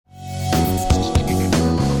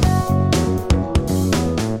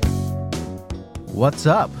What's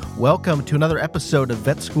up? Welcome to another episode of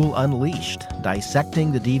Vet School Unleashed,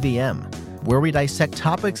 Dissecting the DVM, where we dissect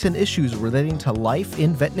topics and issues relating to life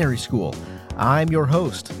in veterinary school. I'm your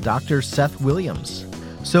host, Dr. Seth Williams.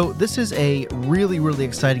 So this is a really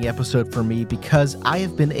exciting episode for me because I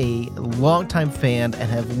have been a longtime fan and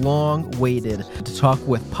have long waited to talk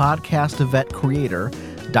with Podcast to Vet creator,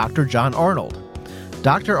 Dr. John Arnold.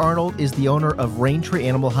 Dr. Arnold is the owner of Raintree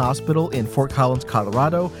Animal Hospital in Fort Collins,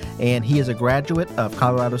 Colorado, and he is a graduate of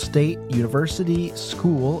Colorado State University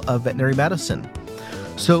School of Veterinary Medicine.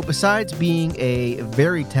 So besides being a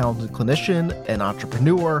very talented clinician, an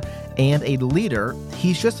entrepreneur, and a leader,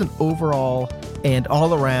 he's just an overall and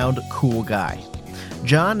all-around cool guy.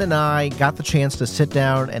 John and I got the chance to sit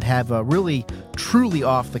down and have a really, truly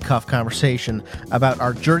off-the-cuff conversation about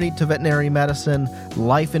our journey to veterinary medicine,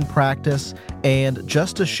 life in practice, and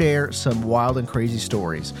just to share some wild and crazy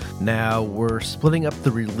stories. Now, we're splitting up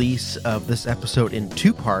the release of this episode in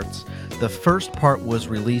two parts. The first part was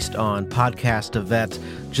released on Podcast to Vet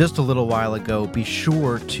just a little while ago. Be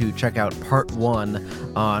sure to check out part one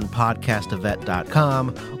on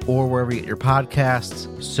podcasttovet.com or wherever you get your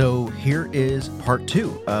podcasts. So here is part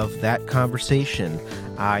two of that conversation.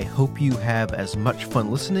 I hope you have as much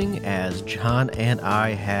fun listening as John and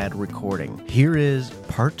I had recording. Here is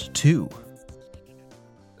part two.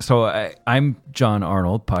 So I'm John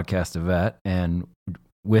Arnold, Podcast to Vet, and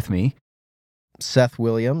with me, Seth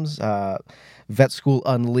Williams, Vet School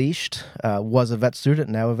Unleashed, was a vet student,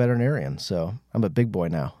 now a veterinarian. So I'm a big boy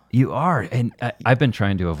now. You are, and I've been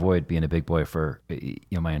trying to avoid being a big boy for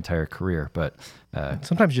my entire career, but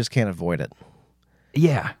sometimes you just can't avoid it.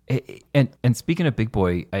 Yeah, and speaking of big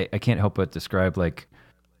boy, I can't help but describe like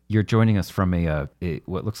you're joining us from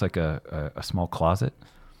what looks like a small closet.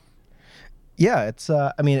 Yeah, it's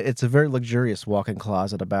a very luxurious walk-in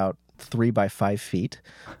closet, about 3 by 5 feet.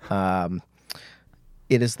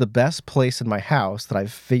 It is the best place in my house that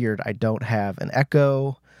I've figured I don't have an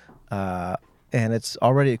echo, and it's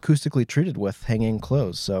already acoustically treated with hanging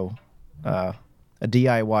clothes. So, a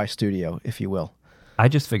DIY studio, if you will. I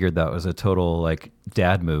just figured that was a total like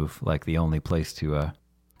dad move, like the only place to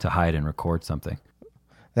hide and record something.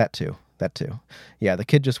 That too. Yeah, the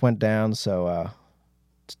kid just went down, so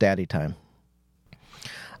it's daddy time.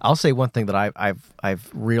 I'll say one thing that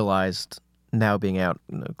I've realized now, being out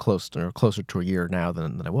closer to a year now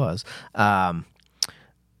than I was. I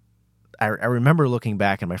remember looking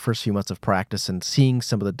back in my first few months of practice and seeing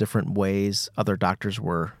some of the different ways other doctors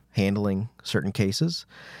were handling certain cases,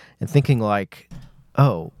 and thinking like,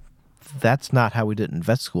 oh, that's not how we did it in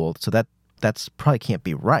vet school, so that's probably can't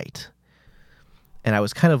be right. And I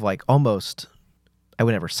was kind of like almost, I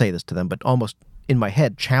would never say this to them, but almost in my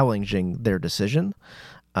head challenging their decision.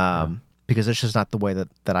 Because it's just not the way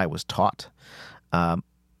that I was taught.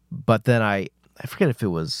 But then I forget if it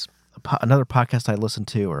was another podcast I listened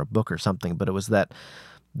to or a book or something, but it was that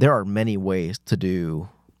there are many ways to do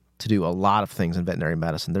a lot of things in veterinary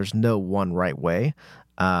medicine. There's no one right way.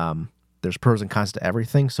 There's pros and cons to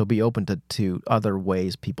everything, so be open to other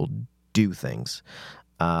ways people do things.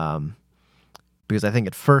 Because I think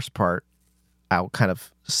at first part, I'll kind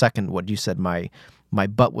of second what you said, my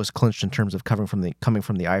butt was clinched in terms of coming from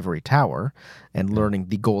the ivory tower and learning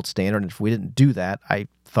the gold standard. And if we didn't do that, I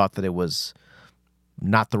thought that it was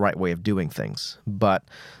not the right way of doing things. But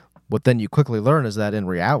what then you quickly learn is that in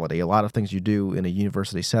reality, a lot of things you do in a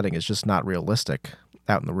university setting is just not realistic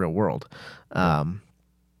out in the real world.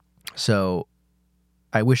 So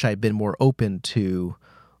I wish I had been more open to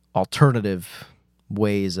alternative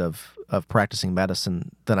ways of practicing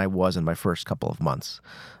medicine than I was in my first couple of months.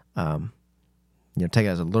 Take it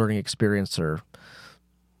as a learning experience or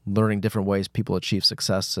learning different ways people achieve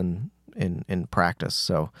success in practice.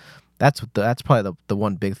 So that's probably the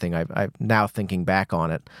one big thing I've now thinking back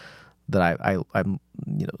on it that I'm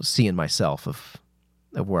seeing myself of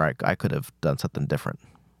where I could have done something different.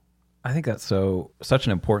 I think that's such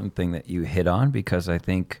an important thing that you hit on, because I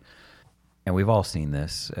think, and we've all seen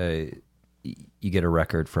this, you get a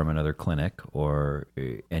record from another clinic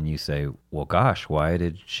and you say, well, gosh, why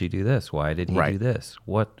did she do this? Why did he do this?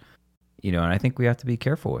 What, and I think we have to be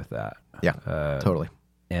careful with that. Yeah, totally.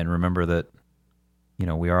 And remember that,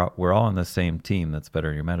 we're all on the same team that's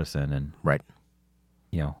veterinary medicine. And, right.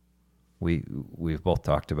 We've both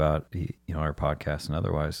talked about, our podcast and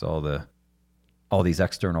otherwise, all these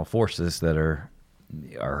external forces that are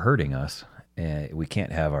hurting us, and we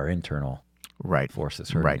can't have our internal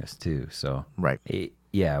forces hurting us too. So we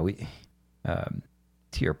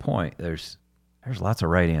to your point, there's lots of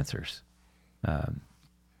right answers.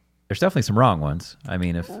 There's definitely some wrong ones. I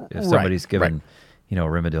mean, if somebody's given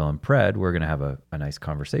Rimadyl and Pred, we're going to have a nice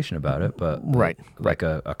conversation about it, but Right. like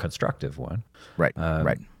a constructive one. Right.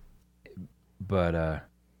 Right. But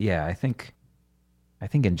yeah, I think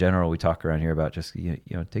in general we talk around here about just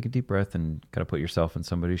take a deep breath and kind of put yourself in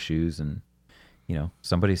somebody's shoes, and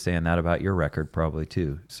somebody's saying that about your record probably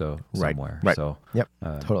too. So somewhere, Right. So Yep.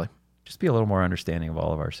 Totally. just be a little more understanding of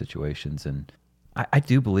all of our situations, and I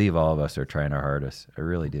do believe all of us are trying our hardest. I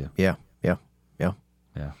really do. Yeah. Yeah. Yeah.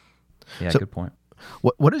 Yeah. So- Good point.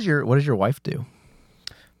 What does your wife do?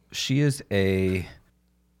 She is a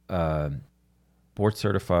board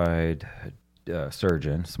certified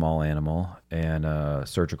surgeon, small animal, and a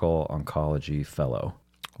surgical oncology fellow.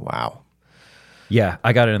 Wow. Yeah,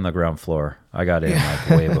 I got it in the ground floor. I got in like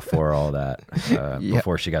way before all that,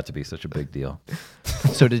 before she got to be such a big deal.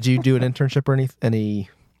 So did you do an internship or any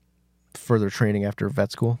further training after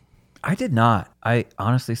vet school? I did not. I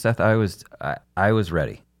honestly, Seth, I was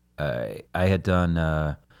ready. I had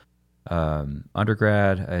done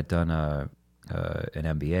undergrad. I had done an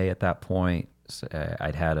MBA at that point. So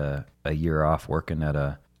I'd had a year off working at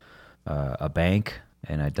a bank,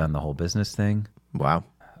 and I'd done the whole business thing. Wow.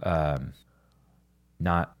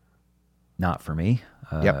 Not for me.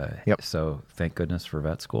 Yep. So thank goodness for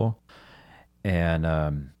vet school. And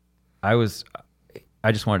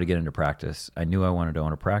I just wanted to get into practice. I knew I wanted to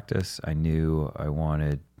own a practice. I knew I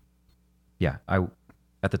wanted.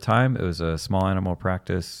 At the time, it was a small animal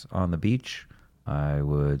practice on the beach. I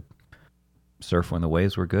would surf when the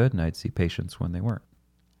waves were good, and I'd see patients when they weren't.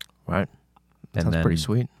 Right. Sounds pretty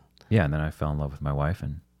sweet. Yeah, and then I fell in love with my wife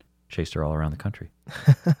and chased her all around the country.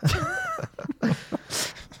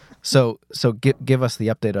 So give us the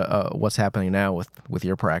update of what's happening now with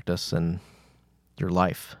your practice and your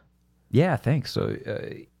life. Yeah, thanks. So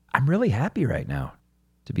I'm really happy right now,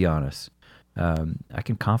 to be honest. I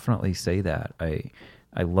can confidently say that.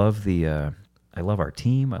 I love I love our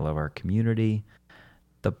team. I love our community.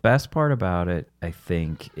 The best part about it, I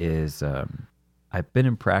think, is I've been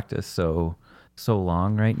in practice so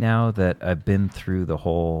long right now that I've been through the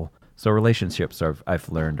whole. So relationships I've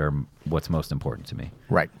learned are what's most important to me.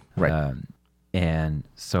 Right. And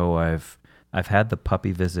so I've had the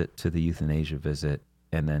puppy visit to the euthanasia visit,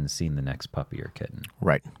 and then seen the next puppy or kitten.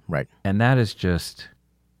 Right. And that is just,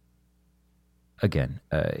 again,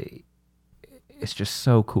 it's just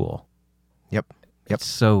so cool. Yep. It's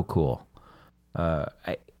so cool.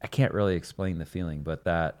 I can't really explain the feeling, but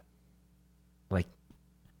that, like,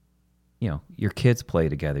 your kids play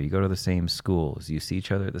together. You go to the same schools. You see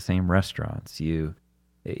each other at the same restaurants.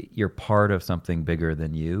 You're part of something bigger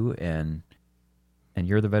than you, and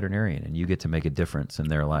you're the veterinarian, and you get to make a difference in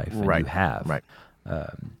their life. And you have. Right.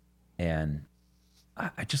 And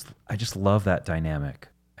I just love that dynamic.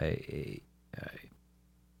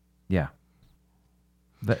 Yeah.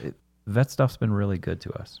 Vet stuff's been really good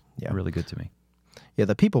to us. Yeah. Really good to me. Yeah,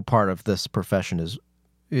 the people part of this profession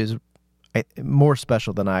is more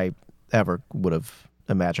special than I ever would have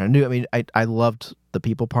imagined. I loved the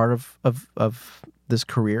people part of this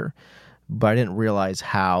career, but I didn't realize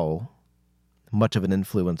how much of an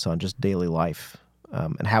influence on just daily life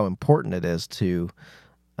and how important it is to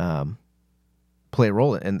play a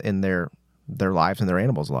role in their lives and their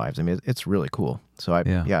animals' lives. I mean, it's really cool. So I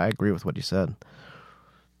agree with what you said.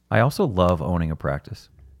 I also love owning a practice.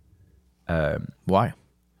 Why?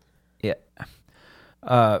 Yeah.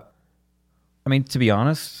 I mean, to be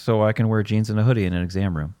honest, so I can wear jeans and a hoodie in an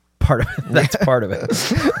exam room. That's part of it.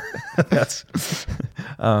 That's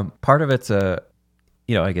part of it's I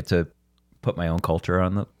get to put my own culture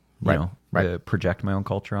on the, project my own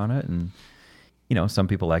culture on it, and some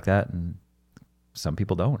people like that, and some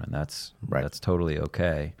people don't, and that's totally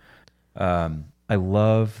okay. I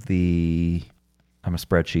love I'm a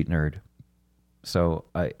spreadsheet nerd. So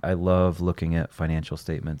I love looking at financial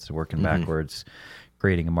statements, working backwards,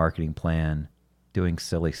 creating a marketing plan, doing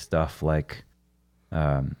silly stuff like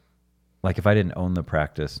if I didn't own the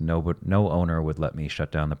practice, no owner would let me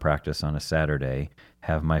shut down the practice on a Saturday,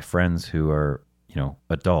 have my friends who are,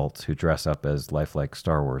 adults who dress up as lifelike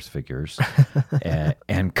Star Wars figures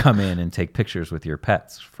and come in and take pictures with your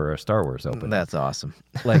pets for a Star Wars opening. That's awesome.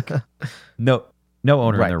 Like no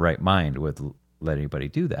owner in their right mind would let anybody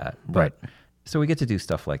do that. But, so we get to do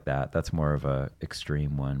stuff like that. That's more of a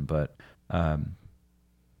extreme one, but I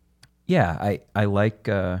like.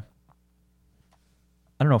 I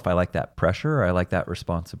don't know if I like that pressure or I like that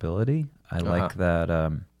responsibility. I like that.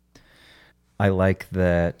 I like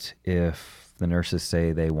that if the nurses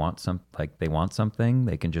say they want something,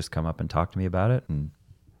 they can just come up and talk to me about it, and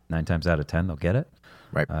 9 times out of 10 they'll get it.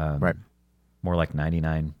 Right. More like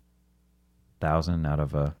 99,000 out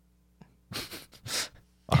of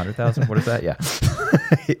 100,000. What is that? Yeah.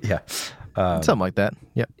 Yeah. Something like that.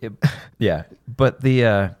 Yep. Yeah. But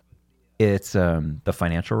it's the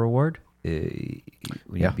financial reward. We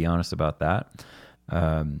need to be honest about that.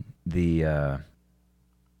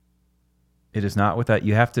 It is not with that.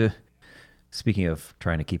 You have to, speaking of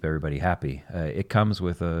trying to keep everybody happy, it comes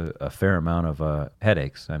with a fair amount of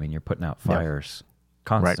headaches. I mean, you're putting out fires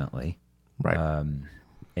constantly. Right.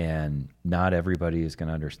 And not everybody is going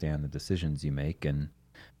to understand the decisions you make and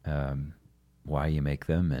why you make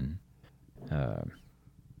them. And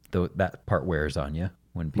that part wears on you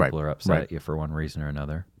when people are upset at you for one reason or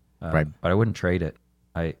another. But I wouldn't trade it.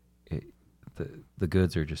 The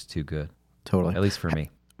goods are just too good. Totally. At least for me.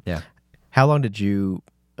 Yeah. How long did you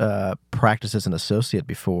practice as an associate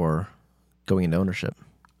before going into ownership?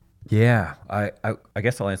 Yeah, I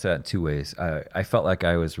guess I'll answer that in two ways. I felt like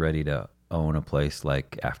I was ready to own a place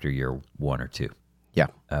like after year 1 or 2. Yeah.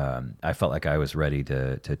 I felt like I was ready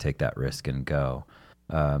to take that risk and go.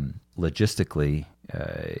 Logistically,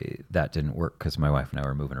 that didn't work because my wife and I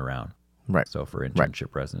were moving around. Right. So for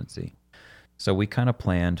internship residency. So we kind of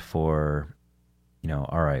planned for,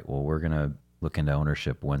 all right, well, we're going to look into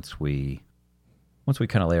ownership once we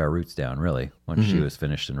kind of lay our roots down, really, once she was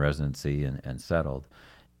finished in residency and settled.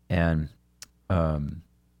 And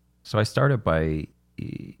so I started by,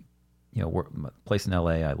 place in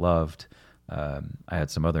LA I loved. I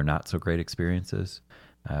had some other not so great experiences.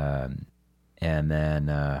 And then,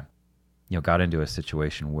 got into a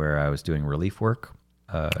situation where I was doing relief work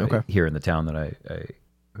here in the town that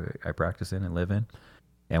I practice in and live in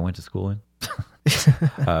and went to school in.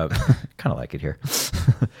 Kind of like it here.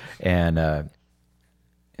 And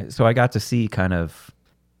so I got to see kind of,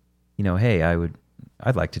 hey,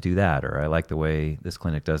 I'd like to do that, or I like the way this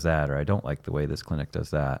clinic does that, or I don't like the way this clinic does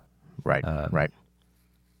that. Right.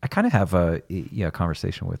 I kind of have a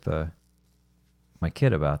conversation with my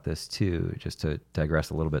kid about this too, just to digress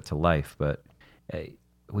a little bit to life. But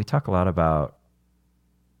we talk a lot about,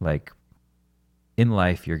 like, in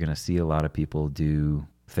life, you're going to see a lot of people do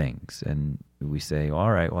things, and we say,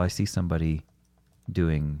 all right, well, I see somebody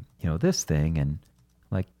doing, this thing, and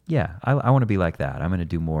like, yeah, I want to be like that. I'm going to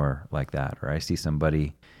do more like that. Or I see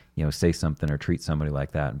somebody, say something or treat somebody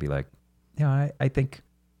like that and be like, I think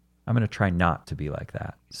I'm going to try not to be like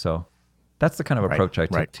that. So that's the kind of approach I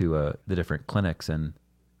took to the different clinics. And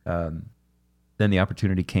then the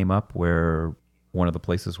opportunity came up where one of the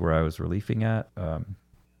places where I was relieving at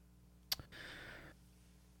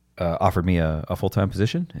offered me a full-time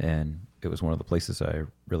position, and it was one of the places I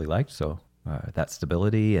really liked. So that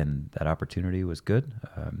stability and that opportunity was good.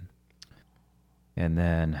 And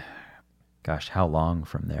then, gosh, how long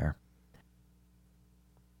from there?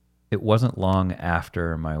 It wasn't long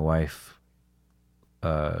after my wife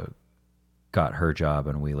got her job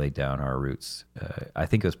and we laid down our roots. I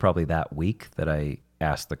think it was probably that week that I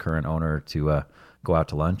asked the current owner to go out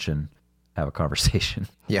to lunch and have a conversation.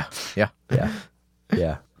 Yeah.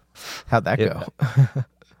 How'd that go?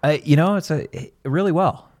 It's really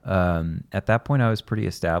well. At that point, I was pretty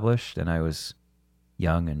established, and I was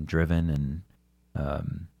young and driven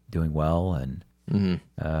and doing well. And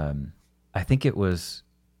I think it was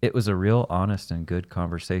a real honest and good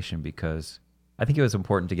conversation, because I think it was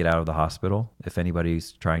important to get out of the hospital if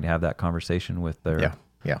anybody's trying to have that conversation with their,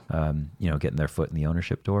 getting their foot in the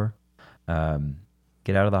ownership door.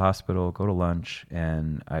 Get out of the hospital, go to lunch,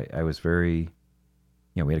 and I was very,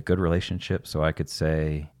 we had a good relationship, so I could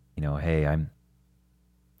say, hey,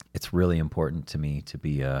 it's really important to me to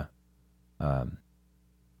be an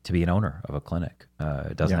owner of a clinic.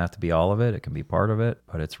 It doesn't have to be all of it. It can be part of it,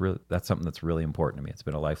 but that's something that's really important to me. It's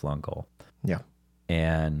been a lifelong goal. Yeah.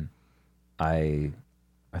 And I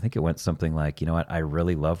think it went something like, you know what, I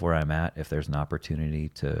really love where I'm at. If there's an opportunity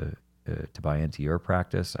to buy into your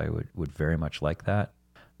practice, I would very much like that.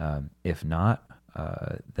 If not,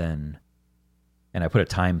 then, and I put a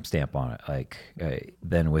time stamp on it, like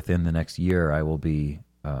then within the next year, I will be,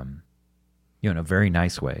 in a very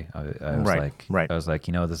nice way. I was like,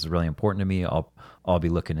 this is really important to me. I'll be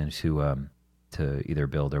looking into to either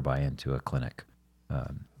build or buy into a clinic.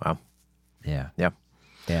 Wow. Yeah. Yeah.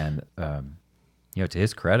 And to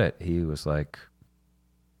his credit, he was like,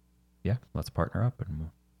 yeah, let's partner up. And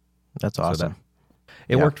that's awesome.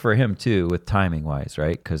 It worked for him too, with timing wise,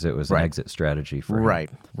 right? Because it was an exit strategy for him.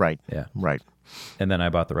 Right. Yeah. Right. And then I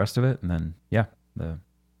bought the rest of it, and then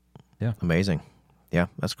amazing. Yeah,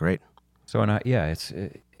 that's great. So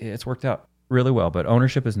it's worked out really well. But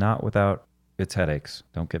ownership is not without its headaches.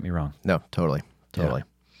 Don't get me wrong. No, totally. Yeah.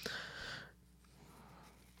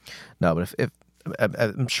 No, but if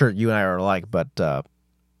I'm sure you and I are alike, but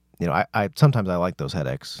I sometimes I like those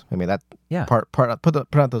headaches. I mean, that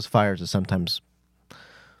put out those fires is sometimes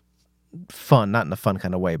fun, not in a fun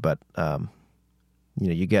kind of way, but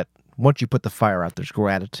you get, once you put the fire out, there's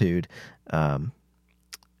gratitude and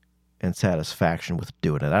satisfaction with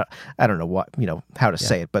doing it. I don't know what how to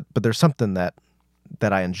say it, but there's something that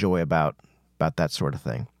I enjoy about that sort of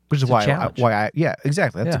thing, which is why I yeah,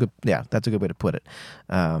 exactly. That's that's a good way to put it.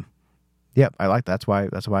 Yeah, I like that.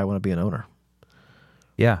 That's why I want to be an owner.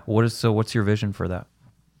 Yeah. What's your vision for that?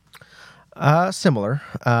 Similar.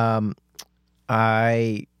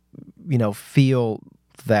 I feel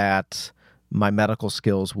that my medical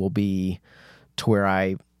skills will be to where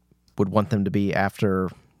I would want them to be after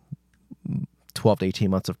 12 to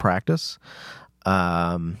 18 months of practice.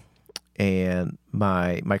 And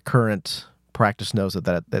my current practice knows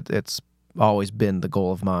that it's always been the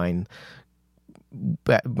goal of mine,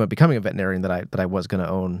 but becoming a veterinarian, that I was going to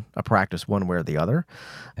own a practice one way or the other.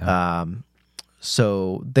 Yeah.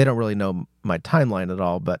 So they don't really know my timeline at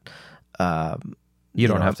all, but you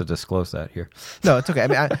don't have to disclose that here. No, it's okay.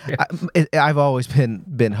 I mean, I've always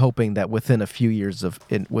been hoping that within a few years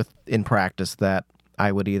in practice that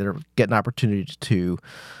I would either get an opportunity to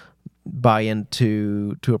buy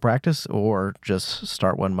into a practice or just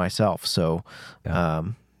start one myself. So,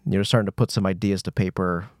 starting to put some ideas to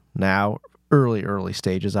paper now, early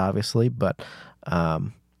stages, obviously, but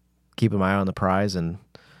keeping my eye on the prize. And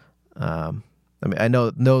I mean, I know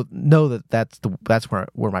that that's where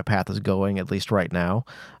my path is going, at least right now.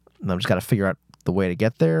 And I've just got to figure out the way to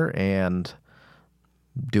get there and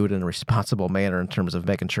do it in a responsible manner in terms of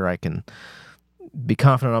making sure I can be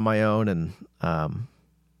confident on my own and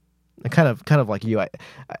kind of like you,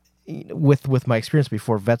 with my experience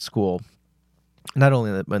before vet school, not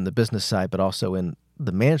only in the business side but also in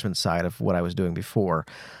the management side of what I was doing before.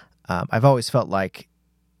 I've always felt like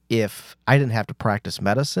if I didn't have to practice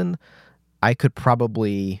medicine, I could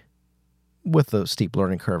probably, with the steep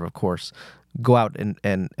learning curve, of course, go out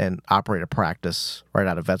and operate a practice right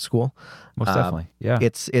out of vet school. Most definitely, yeah.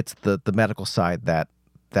 It's the medical side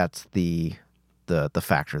that's the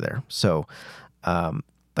factor there. So,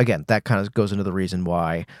 again, that kind of goes into the reason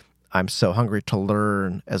why I'm so hungry to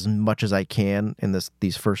learn as much as I can in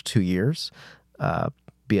these first 2 years,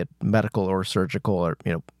 be it medical or surgical or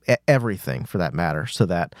everything for that matter, so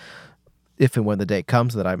that if and when the day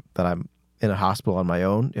comes that I'm in a hospital on my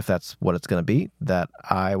own, if that's what it's going to be, that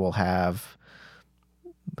I will have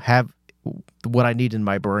what I need in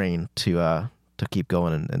my brain to keep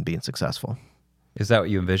going and being successful. Is that what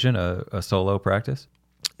you envision, a solo practice?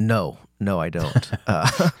 No, I don't.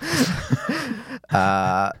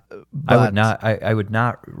 I would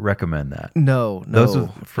not recommend that. No.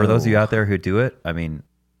 For those of you out there who do it, I mean,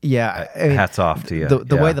 yeah, hats off to you.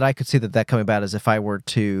 The way that I could see that coming about is if I were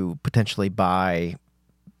to potentially buy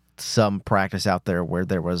some practice out there where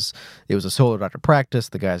it was a solo doctor practice,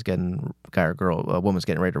 the guy or girl, a woman's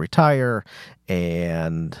getting ready to retire,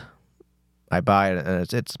 and I buy it,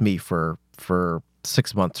 and it's me for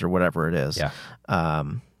 6 months or whatever it is. Yeah.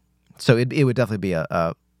 So it would definitely be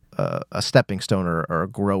a stepping stone or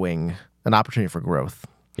an opportunity for growth.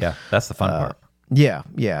 Yeah, that's the fun part. Yeah,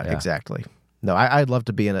 exactly. No, I'd love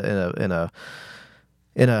to be in a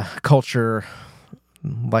culture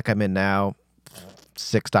like I'm in now,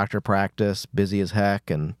 6 doctor practice, busy as heck,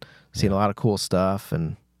 and seeing a lot of cool stuff,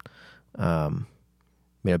 and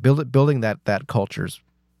building that culture's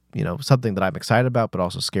something that I'm excited about, but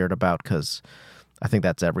also scared about, because I think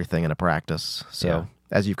that's everything in a practice. So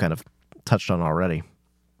as you've kind of touched on already.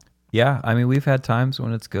 Yeah, I mean, we've had times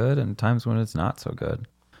when it's good and times when it's not so good.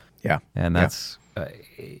 Yeah, and that's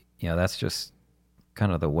that's just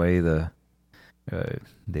kind of the way the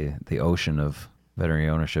ocean of veterinary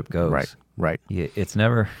ownership goes. Right. Things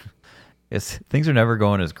are never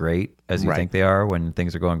going as great as you think they are when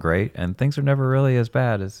things are going great, and things are never really as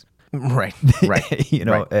bad as right.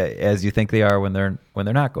 as you think they are when they're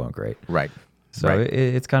not going great. Right. So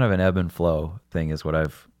it's kind of an ebb and flow thing, is what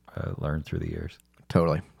I've learned through the years.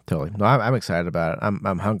 Totally. No, I'm excited about it.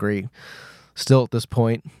 I'm hungry still at this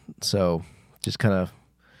point, so just kind of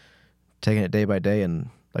taking it day by day, and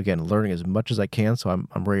again, learning as much as I can. So I'm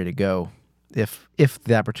ready to go if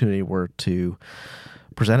the opportunity were to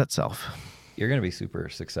present itself. You're going to be super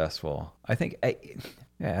successful. I think I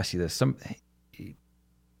asked you this.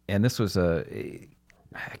 And this was I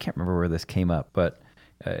can't remember where this came up, but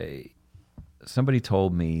somebody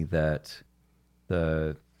told me that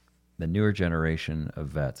the newer generation of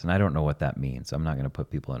vets, and I don't know what that means. I'm not going to put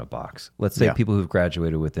people in a box. Let's say people who've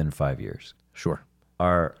graduated within 5 years. Sure.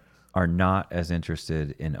 Are not as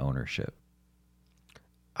interested in ownership.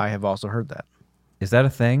 I have also heard that. Is that a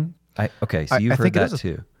thing? So you've heard that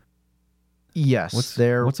too. Yes. What's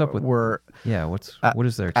up with? What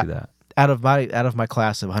is there to that? out of my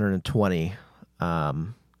class of 120, I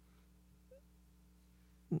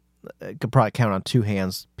could probably count on two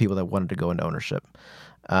hands people that wanted to go into ownership.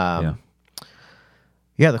 Yeah,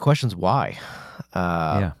 the question's why.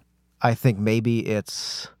 I think maybe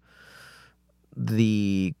it's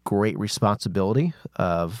the great responsibility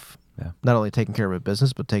of not only taking care of a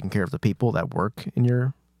business, but taking care of the people that work in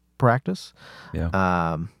your practice.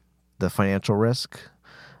 The financial risk.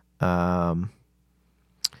 Other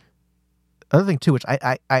thing too, which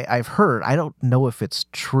I've heard, I don't know if it's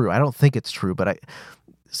true. I don't think it's true, but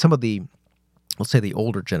some of the, let's say the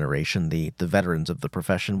older generation, the veterans of the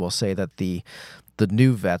profession, will say that the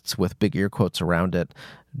new vets, with big ear quotes around it,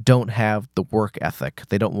 don't have the work ethic.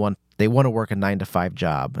 They want to work a 9-to-5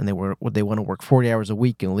 job, and they want to work 40 hours a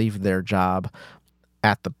week and leave their job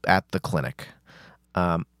at the clinic.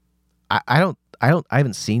 I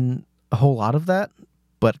haven't seen a whole lot of that,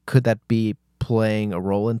 but could that be playing a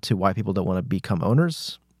role into why people don't want to become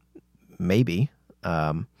owners? Maybe.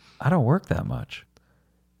 I don't work that much.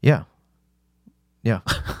 Yeah.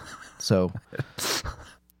 So,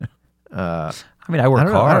 I mean, I work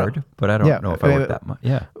hard, but I don't know if I work that much.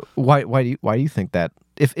 Yeah. Why do you think that?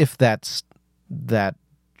 If that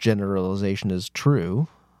generalization is true,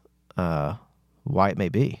 why it may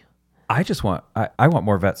be? I want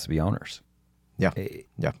more vets to be owners. Yeah.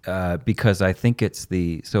 Because I think it's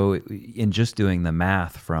in just doing the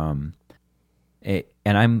math from, and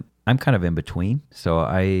I'm kind of in between. So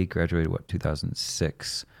I graduated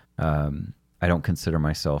 2006. I don't consider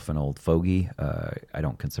myself an old fogey. I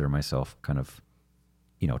don't consider myself kind of,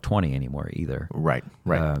 20 anymore either. Right.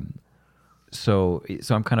 So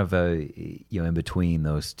I'm kind of in between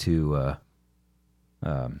those two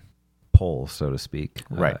poles, so to speak.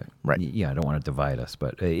 Right. Yeah, I don't want to divide us,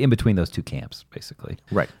 but in between those two camps, basically.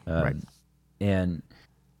 Right. And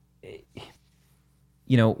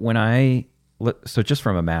so just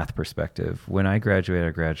from a math perspective, when I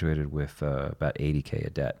graduated with about $80K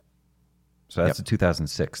of debt. So that's in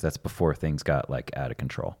 2006. That's before things got out of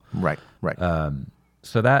control. Right.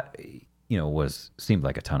 So that seemed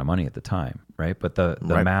like a ton of money at the time, right? But the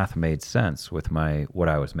math made sense with what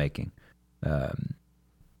I was making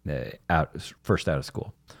first out of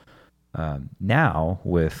school. Now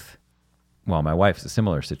my wife's a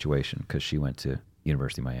similar situation because she went to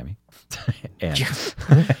University of Miami and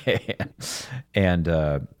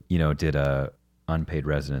did a unpaid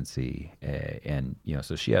residency, and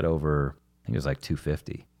so she had over, I think it was like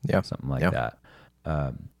 250, something like that.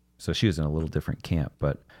 So she was in a little different camp,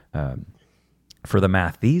 but for the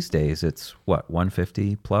math these days, it's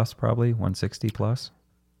 150 plus, probably 160 plus.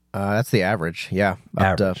 That's the average. Yeah,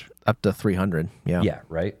 up to 300. Yeah. Yeah.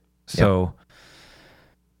 Right. So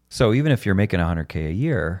even if you're making $100K a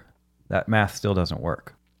year, that math still doesn't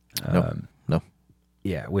work. No.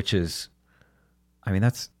 Yeah, which is, I mean,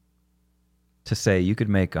 that's to say you could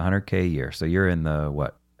make $100K a year, so you're in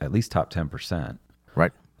the at least top 10%.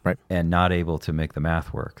 Right. And not able to make the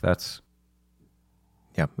math work. That's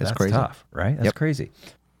crazy. Tough, right? That's crazy.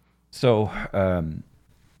 So I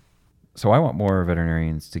want more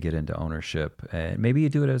veterinarians to get into ownership, and maybe you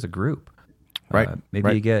do it as a group. Right.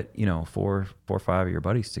 Maybe you get 4 or 5 of your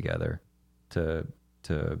buddies together to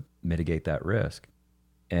mitigate that risk,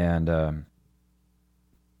 and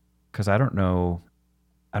because I don't know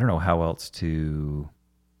how else to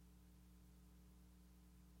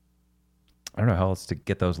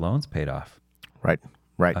get those loans paid off. Right.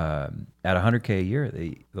 At $100K a year,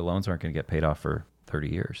 the loans aren't going to get paid off for 30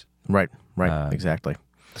 years. Right. Exactly.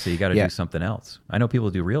 So you got to do something else. I know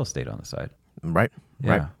people do real estate on the side. Right.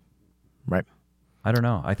 I don't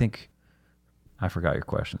know. I forgot your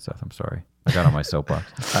question, Seth. I'm sorry. I got on my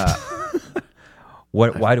soapbox.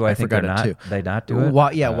 Why do I think they not do it?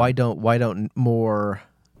 Why don't more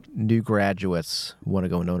new graduates want to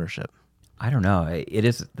go in ownership? I don't know. It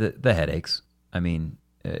is the headaches. I mean,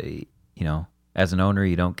 as an owner,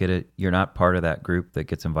 you don't get it. You're not part of that group that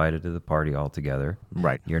gets invited to the party altogether.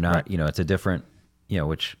 Right. You're not. It's a different.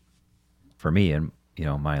 which for me and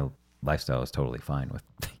my lifestyle is totally fine with.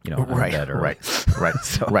 Right.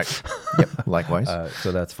 So, right. Yep. Likewise.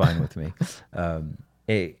 So that's fine with me.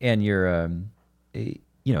 And you're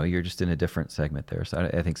you're just in a different segment there. So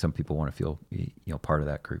I think some people want to feel part of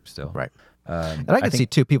that group still. Right. And I can see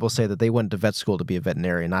too. People say that they went to vet school to be a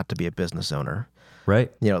veterinarian, not to be a business owner.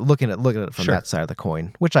 Right. Looking at it from that side of the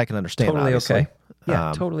coin, which I can understand. Totally obviously. Okay.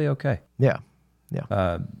 Yeah. Totally okay. Yeah.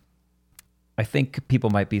 I think people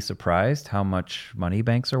might be surprised how much money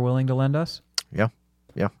banks are willing to lend us. Yeah.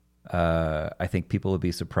 I think people would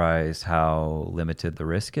be surprised how limited the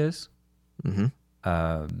risk is.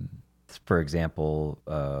 Mm-hmm. For example,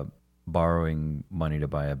 borrowing money to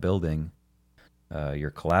buy a building,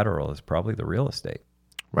 your collateral is probably the real estate.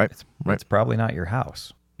 Right. It's probably not your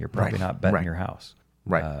house. You're probably not betting your house.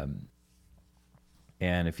 Right.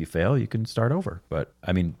 And if you fail, you can start over. But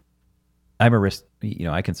I mean, I'm a risk,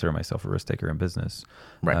 I consider myself a risk taker in business.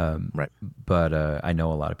 Right. Right. But I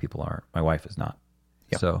know a lot of people aren't. My wife is not.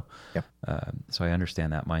 Yep. So, Yep. So I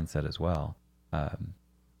understand that mindset as well.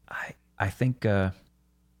 I think, I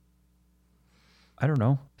don't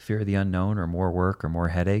know, fear of the unknown or more work or more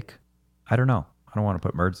headache. I don't know. I don't want to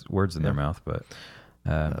put words in their mouth, but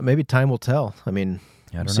maybe time will tell. I mean,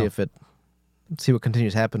 I don't see know. see what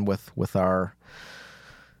continues to happen with our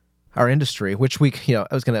industry, which I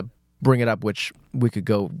was going to bring it up, which we could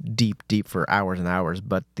go deep for hours and hours,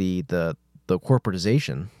 but the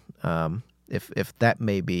corporatization, if that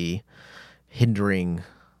may be hindering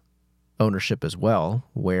ownership as well,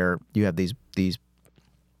 where you have these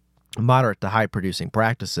moderate to high producing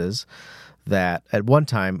practices that at one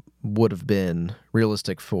time would have been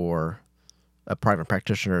realistic for a private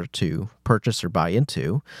practitioner to purchase or buy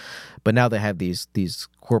into, but now they have these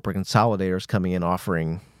corporate consolidators coming in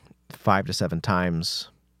offering 5 to 7 times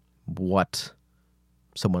what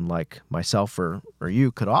someone like myself or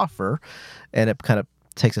you could offer, and it kind of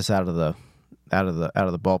takes us out of the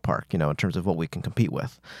ballpark, in terms of what we can compete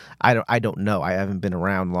with. I don't know. I haven't been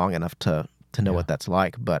around long enough to know what that's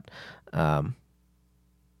like, but again,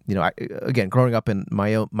 growing up in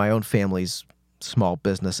my own family's small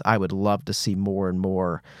business, I would love to see more and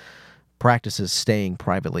more practices staying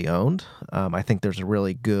privately owned. I think there's a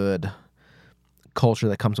really good culture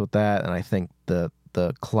that comes with that, and I think the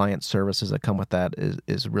client services that come with that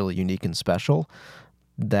is really unique and special,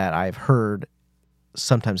 that I've heard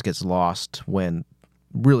sometimes gets lost when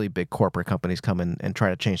really big corporate companies come in and try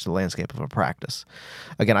to change the landscape of a practice.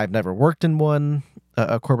 Again, I've never worked in one,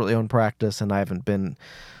 a corporately owned practice, and I haven't been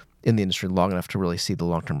in the industry long enough to really see the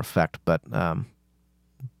long-term effect, but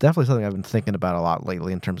definitely something I've been thinking about a lot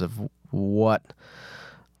lately in terms of what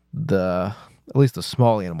at least the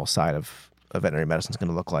small animal side of veterinary medicine is going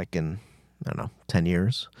to look like in, 10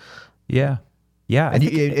 years. Yeah.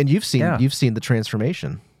 And you've seen the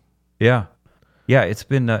transformation. Yeah. It's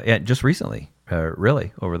been just recently,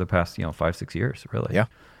 really, over the past 5-6 years, really. Yeah.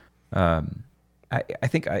 I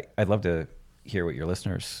think I'd love to hear what your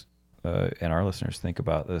listeners and our listeners think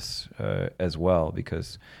about this as well,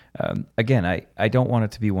 because again, I don't want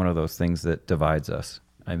it to be one of those things that divides us.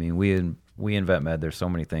 I mean, we in vet med, there's so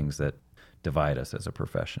many things that divide us as a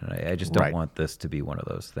profession. I just don't want this to be one of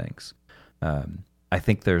those things. I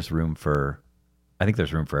think there's room for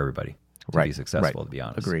everybody to be successful. To be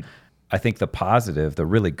honest, agreed. I think the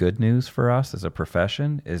really good news for us as a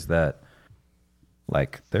profession is that,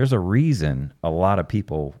 like, there's a reason a lot of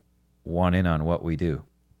people want in on what we do.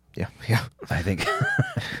 Yeah. I think,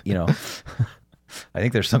 I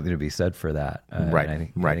think there's something to be said for that. Right.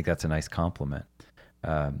 And I think that's a nice compliment.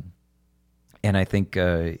 And I think,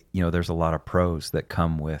 there's a lot of pros that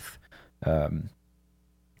come with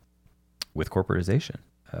corporatization.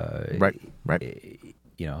 Right.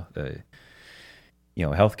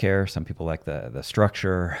 Healthcare, some people like the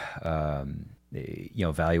structure,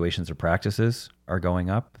 valuations of practices are going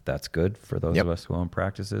up. That's good for those of us who own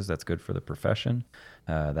practices. That's good for the profession.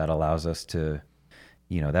 That allows us to,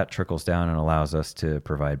 that trickles down and allows us to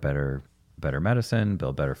provide better medicine,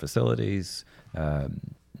 build better facilities,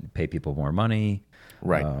 pay people more money.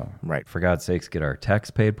 Right. For God's sakes, get our techs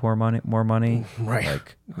paid more money. Right.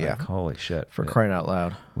 Like holy shit. For crying out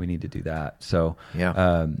loud. We need to do that. So,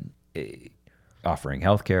 offering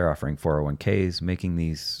healthcare, offering 401ks, making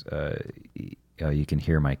these, you can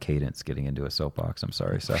hear my cadence getting into a soapbox. I'm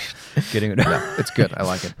sorry. So it's good. I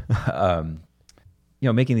like it.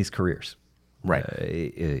 Making these careers, right,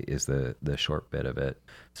 is the short bit of it.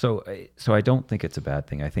 So I don't think it's a bad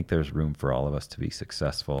thing. I think there's room for all of us to be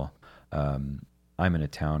successful. I'm in a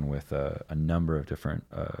town with a number of different,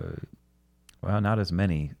 not as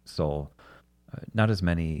many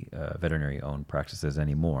veterinary owned practices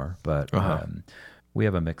anymore, but we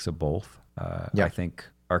have a mix of both. I think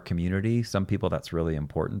our community, some people, that's really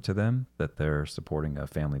important to them, that they're supporting a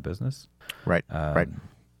family business. Right.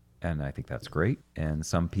 And I think that's great. And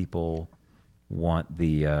some people want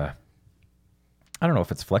the, I don't know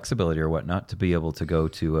if it's flexibility or whatnot, to be able to go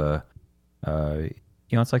to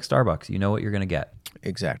it's like Starbucks. You know what you're going to get.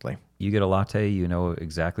 Exactly. You get a latte, you know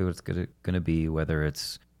exactly what it's going to be, whether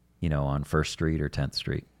it's, on 1st Street or 10th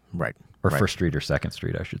Street. Right. Or 1st Street or 2nd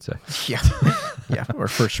Street, I should say. Yeah. Or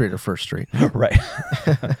 1st Street or 1st Street. Right.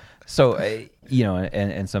 So,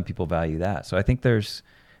 and some people value that. So I think there's,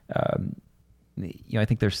 I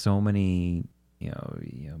think there's so many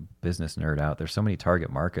business nerd out. There's so many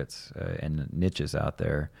target markets and niches out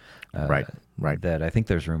there. Right. That I think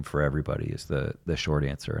there's room for everybody is the short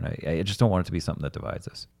answer. And I just don't want it to be something that divides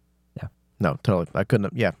us. Yeah. No, totally. I couldn't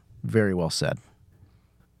have, yeah, very well said.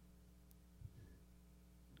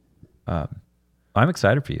 I'm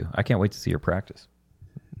excited for you. I can't wait to see your practice.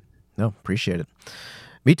 No, appreciate it.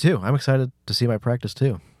 Me too. I'm excited to see my practice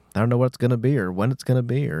too. I don't know what it's going to be or when it's going to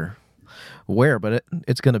be or where, but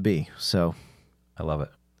it's going to be. So I love it.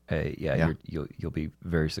 You'll be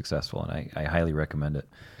very successful, and I highly recommend it.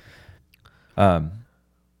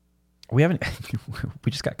 We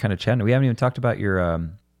just got kind of chatting. We haven't even talked about your,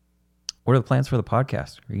 what are the plans for the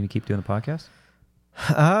podcast? Are you going to keep doing the podcast?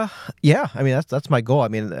 Yeah. I mean, that's my goal. I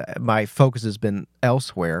mean, my focus has been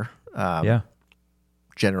elsewhere.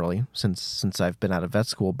 Generally since I've been out of vet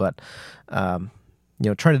school, but, trying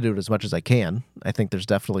to do it as much as I can. I think there's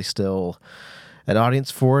definitely still an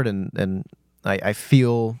audience for it. And I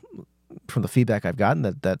feel from the feedback I've gotten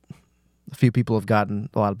that a few people have gotten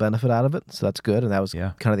a lot of benefit out of it. So that's good. And that was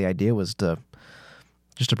kind of the idea, was to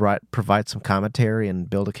provide some commentary and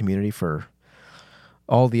build a community for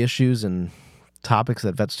all the issues and topics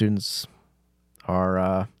that vet students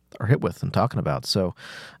are hit with and talking about. So,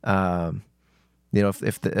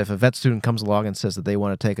 if a vet student comes along and says that they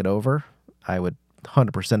want to take it over, I would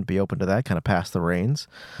 100% be open to that, kind of pass the reins.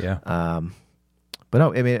 Yeah. But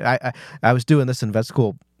no, I mean, I was doing this in vet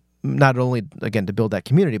school not only, again, to build that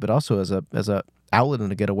community, but also as a outlet and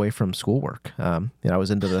to get away from schoolwork. I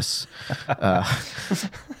was into this,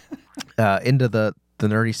 into the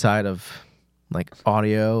nerdy side of like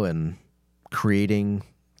audio and creating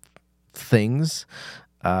things,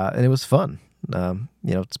 and it was fun.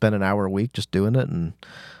 Spend an hour a week just doing it, and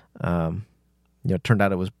it turned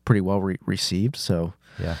out it was pretty well received. So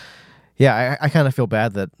I kind of feel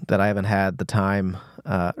bad that I haven't had the time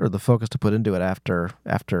or the focus to put into it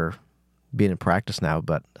after being in practice now,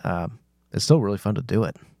 but it's still really fun to do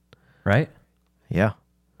it. Right? Yeah.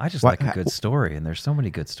 I just like a good story, and there's so many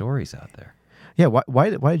good stories out there. Yeah. Why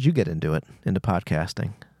did you get into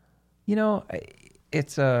podcasting?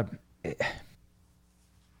 It's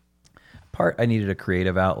part I needed a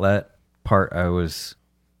creative outlet. Part I was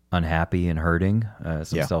unhappy and hurting.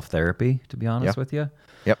 Some self-therapy, to be honest with you.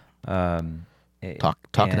 Yep. Talk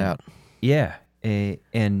it out. Yeah.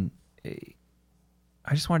 And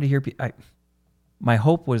I just wanted to hear my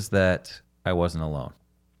hope was that I wasn't alone.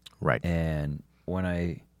 Right. And when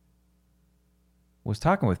I was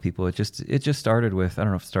talking with people, it just started with, I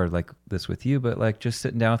don't know if it started like this with you, but like just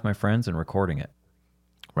sitting down with my friends and recording it.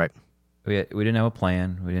 Right. We didn't have a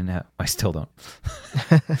plan. I still don't.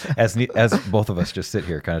 as both of us just sit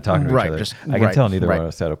here kind of talking to each other. I can tell neither one of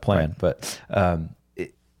us had a plan, but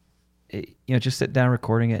just sit down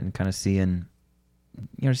recording it and kind of seeing,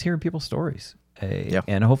 just hearing people's stories,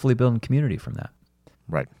 and hopefully building community from that.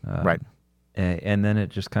 Right. And then it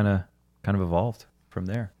just kind of evolved from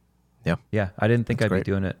there. Yeah. Yeah. I didn't think I'd be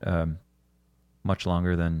doing it much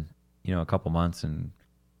longer than, a couple months.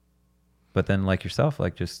 But then like yourself,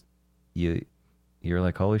 like just you're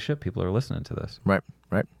like, holy shit, people are listening to this. Right.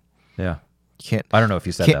 Yeah. I don't know if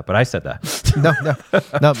you said that, but I said that.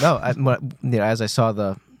 No. As I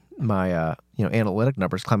saw my analytic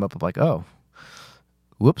numbers climb up, of like, oh,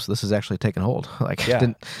 whoops, this is actually taking hold.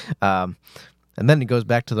 And then it goes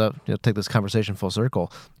back to take this conversation full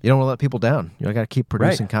circle. You don't want to let people down. You got to keep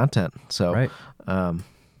producing content. So,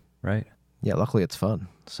 right. Yeah. Luckily, it's fun.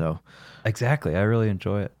 So, exactly. I really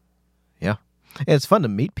enjoy it. Yeah, and it's fun to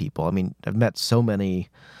meet people. I mean, I've met so many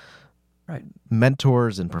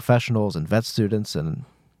mentors and professionals and vet students, and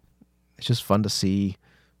it's just fun to see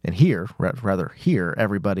and hear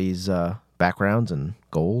everybody's backgrounds and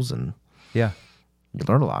goals, and you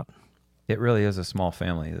learn a lot. It really is a small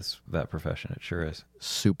family, that profession. It sure is.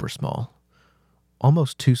 Super small.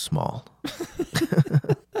 Almost too small.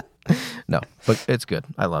 No, but it's good.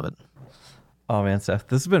 I love it. Oh, man, Seth,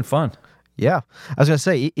 this has been fun. Yeah. I was going to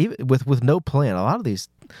say, even with no plan, I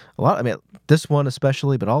mean, this one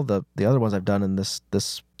especially, but all the other ones I've done in this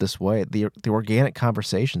way, the organic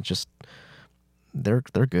conversations, just, they're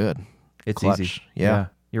good. It's clutch. Easy. Yeah.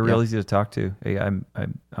 You're real easy to talk to.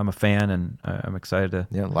 I'm a fan, and I'm excited to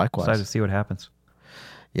likewise. Excited to see what happens.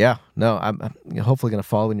 Yeah, no, I'm hopefully going to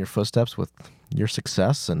follow in your footsteps with your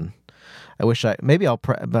success, and I wish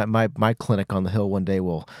my clinic on the hill one day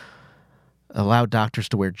will allow doctors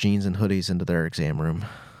to wear jeans and hoodies into their exam room.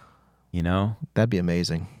 That'd be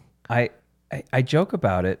amazing. I joke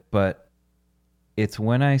about it, but it's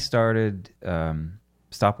when I started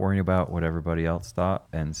stop worrying about what everybody else thought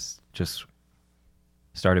and just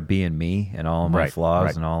started being me and all of my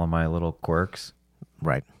flaws and all of my little quirks.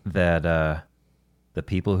 Right. That the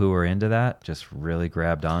people who were into that just really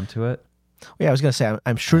grabbed onto it. Yeah, I was going to say,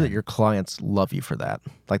 I'm sure that your clients love you for that.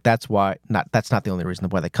 Like that's not the only reason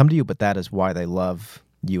why they come to you, but that is why they love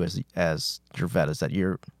you as your vet, is that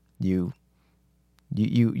you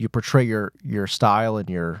portray your style and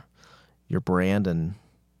your brand and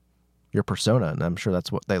your persona, and I'm sure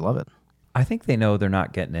that's what they love it. I think they know they're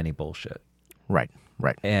not getting any bullshit. Right.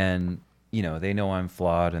 And, they know I'm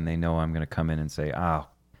flawed, and they know I'm going to come in and say,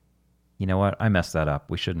 you know what? I messed that up.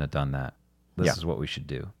 We shouldn't have done that. This is what we should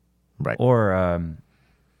do. Right. Or,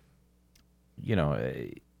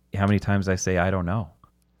 how many times I say, I don't know.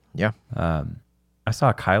 Yeah. I saw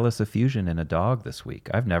a chylus effusion in a dog this week.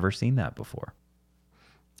 I've never seen that before.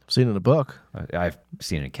 I've seen it in a book. I've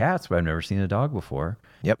seen it in cats, but I've never seen a dog before.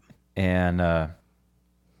 Yep. And, I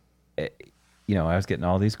was getting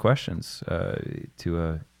all these questions to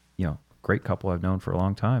a, great couple I've known for a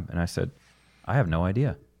long time. And I said, I have no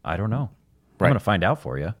idea. I don't know. Right. I'm going to find out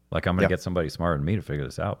for you. Like, I'm going to get somebody smarter than me to figure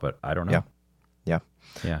this out, but I don't know. Yeah.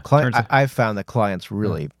 Yeah. I've found that clients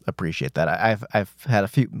really appreciate that. I've had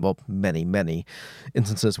many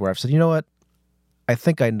instances where I've said, you know what, I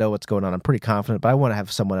think I know what's going on. I'm pretty confident, but I want to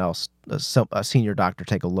have someone else, a senior doctor,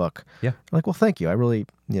 take a look. Yeah. I'm like, well, thank you. I really,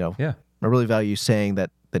 I really value you saying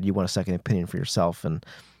that you want a second opinion for yourself. And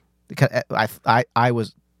I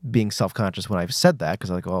was being self-conscious when I said that, because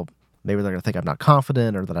I'm like, well, maybe they're going to think I'm not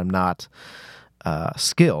confident or that I'm not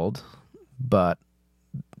skilled, but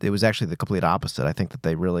it was actually the complete opposite. I think that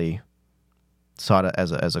they really saw it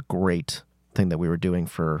as a great thing that we were doing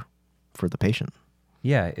for the patient.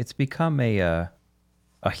 Yeah, it's become a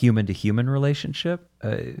human to human relationship.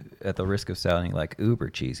 At the risk of sounding like uber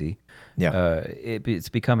cheesy, it's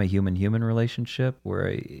become a human relationship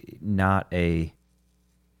where not a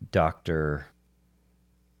doctor.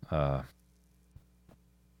 I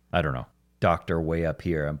don't know, doctor way up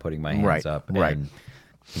here, I'm putting my hands up, and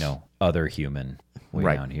other human way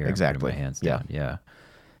down here, exactly. I'm putting my hands down. Yeah.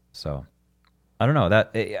 So I don't know,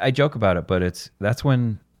 that I joke about it, but that's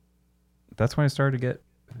when I started to get.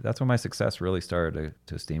 That's when my success really started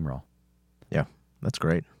to steamroll. Yeah, that's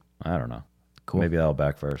great. I don't know. Cool. Maybe that'll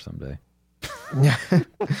backfire someday.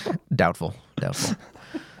 Doubtful.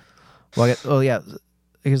 Well,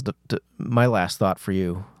 I guess my last thought for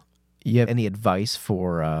you. You have any advice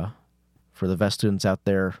for the vet students out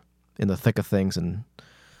there in the thick of things and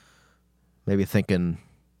maybe thinking,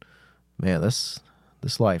 man, this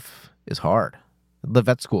life is hard. The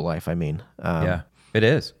vet school life, I mean. Yeah, it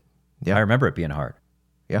is. Yeah. I remember it being hard.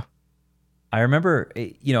 Yeah. I remember,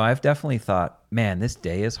 I've definitely thought, man, this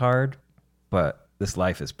day is hard, but this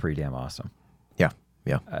life is pretty damn awesome.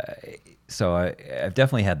 Yeah. So I've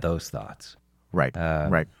definitely had those thoughts. Right.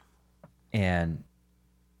 Right. And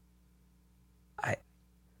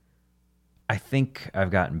I think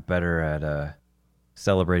I've gotten better at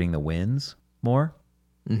celebrating the wins more.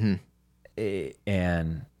 Mm-hmm.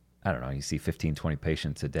 And I don't know, you see 15, 20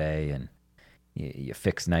 patients a day, and you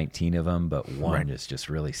fix 19 of them, but one is just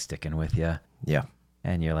really sticking with you. Yeah.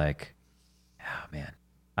 And you're like, oh man,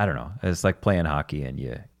 I don't know. It's like playing hockey, and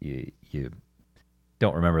you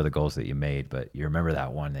don't remember the goals that you made, but you remember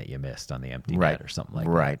that one that you missed on the empty net or something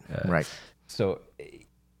like that. Right. So,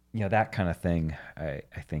 that kind of thing, I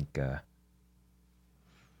think,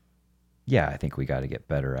 I think we got to get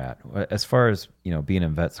better at. As far as, being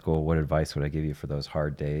in vet school, what advice would I give you for those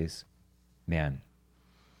hard days? Man,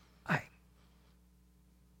 I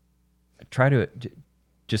try to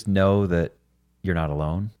just know that you're not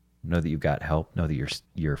alone. Know that you've got help. Know that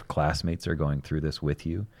your classmates are going through this with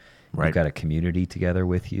you. Right. You've got a community together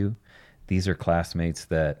with you. These are classmates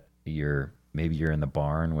that maybe you're in the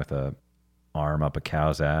barn with a arm up a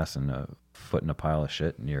cow's ass and a foot in a pile of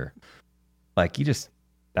shit, and you're like,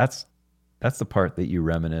 that's the part that you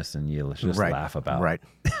reminisce and you just laugh about. Right.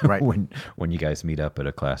 when you guys meet up at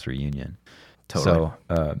a class reunion. Totally.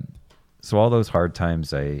 So all those hard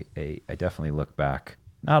times, I definitely look back.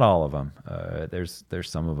 Not all of them. There's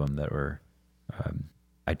some of them that were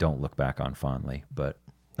I don't look back on fondly, but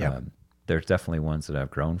there's definitely ones that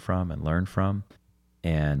I've grown from and learned from.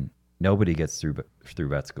 And nobody gets through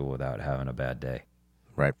vet school without having a bad day.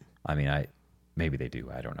 Right. I mean, maybe they do.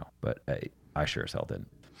 I don't know, but I sure as hell didn't.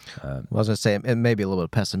 Well, I was going to say, it may be a little bit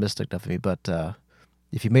pessimistic of me, but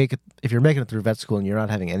if you're making it through vet school and you're not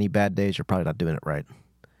having any bad days, you're probably not doing it right.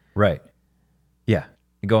 Right. Yeah.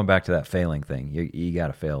 And going back to that failing thing, you got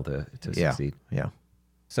to fail to succeed. Yeah.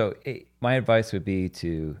 So my advice would be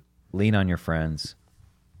to lean on your friends.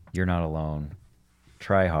 You're not alone.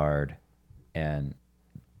 Try hard. And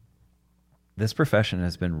this profession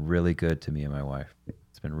has been really good to me and my wife.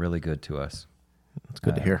 It's been really good to us. It's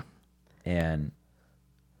good to hear. And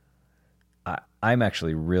I'm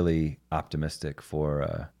actually really optimistic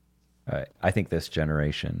for, I think this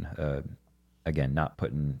generation, again, not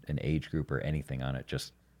putting an age group or anything on it,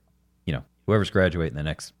 just, whoever's graduating the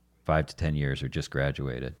next 5 to 10 years or just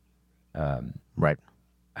graduated. Right.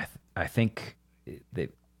 I think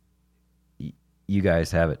that you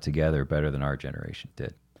guys have it together better than our generation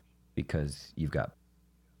did, because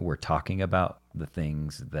we're talking about the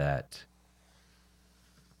things that,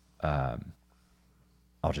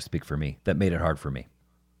 I'll just speak for me, that made it hard for me.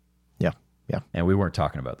 Yeah. Yeah. And we weren't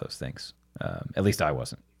talking about those things. At least I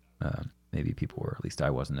wasn't. Maybe people were. At least I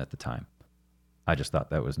wasn't at the time. I just thought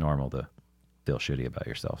that was normal to feel shitty about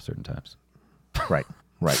yourself certain times. Right.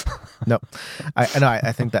 Right. No,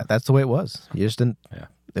 I think that's the way it was. You just didn't. Yeah.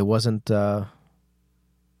 It wasn't as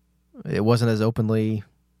openly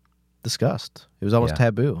discussed. It was almost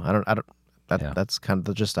taboo. That's kind of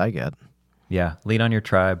the gist I get. Yeah. Lean on your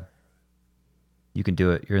tribe. You can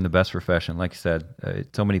do it. You're in the best profession. Like you said,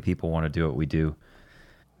 so many people want to do what we do.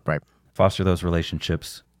 Right. Foster those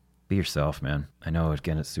relationships. Be yourself, man. I know,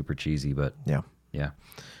 again, it's super cheesy, but yeah. No,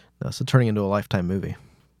 so turning into a Lifetime movie.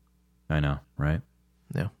 I know, right?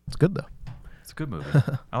 Yeah. It's good, though. It's a good movie.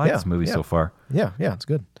 I like this movie so far. Yeah, it's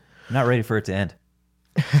good. I'm not ready for it to end.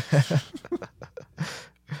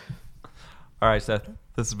 All right, Seth.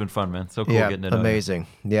 This has been fun, man. So cool getting it. Amazing.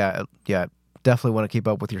 Yeah. Definitely want to keep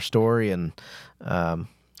up with your story and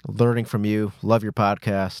learning from you. Love your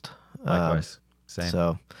podcast. Likewise. Same.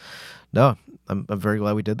 So, no, I'm very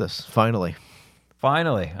glad we did this. Finally, I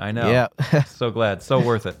know. Yeah. So glad. So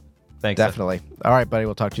worth it. Thanks. Definitely. Seth. All right, buddy.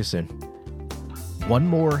 We'll talk to you soon. One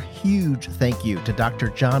more huge thank you to Dr.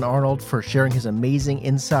 John Arnold for sharing his amazing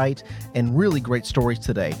insight and really great stories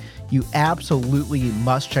today. You absolutely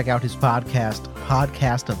must check out his podcast,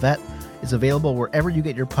 Podcast a Vet. It's available wherever you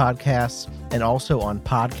get your podcasts and also on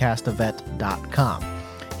podcastavet.com.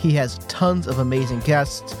 He has tons of amazing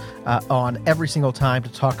guests on every single time to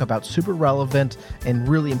talk about super relevant and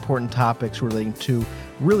really important topics relating to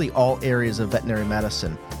really all areas of veterinary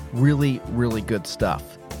medicine. Really, really good stuff.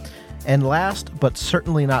 And last, but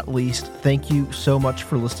certainly not least, thank you so much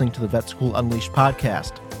for listening to the Vet School Unleashed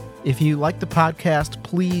podcast. If you like the podcast,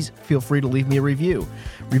 please feel free to leave me a review.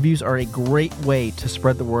 Reviews are a great way to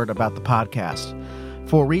spread the word about the podcast.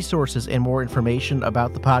 For resources and more information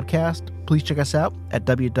about the podcast, please check us out at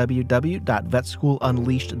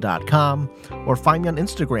www.vetschoolunleashed.com or find me on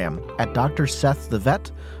Instagram at Dr. Seth the Vet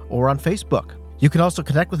or on Facebook. You can also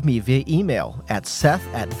connect with me via email at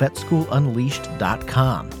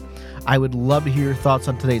seth@vetschoolunleashed.com. I would love to hear your thoughts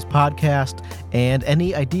on today's podcast and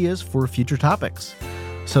any ideas for future topics.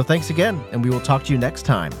 So thanks again, and we will talk to you next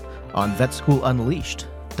time on Vet School Unleashed,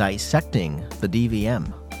 dissecting the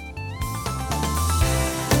DVM.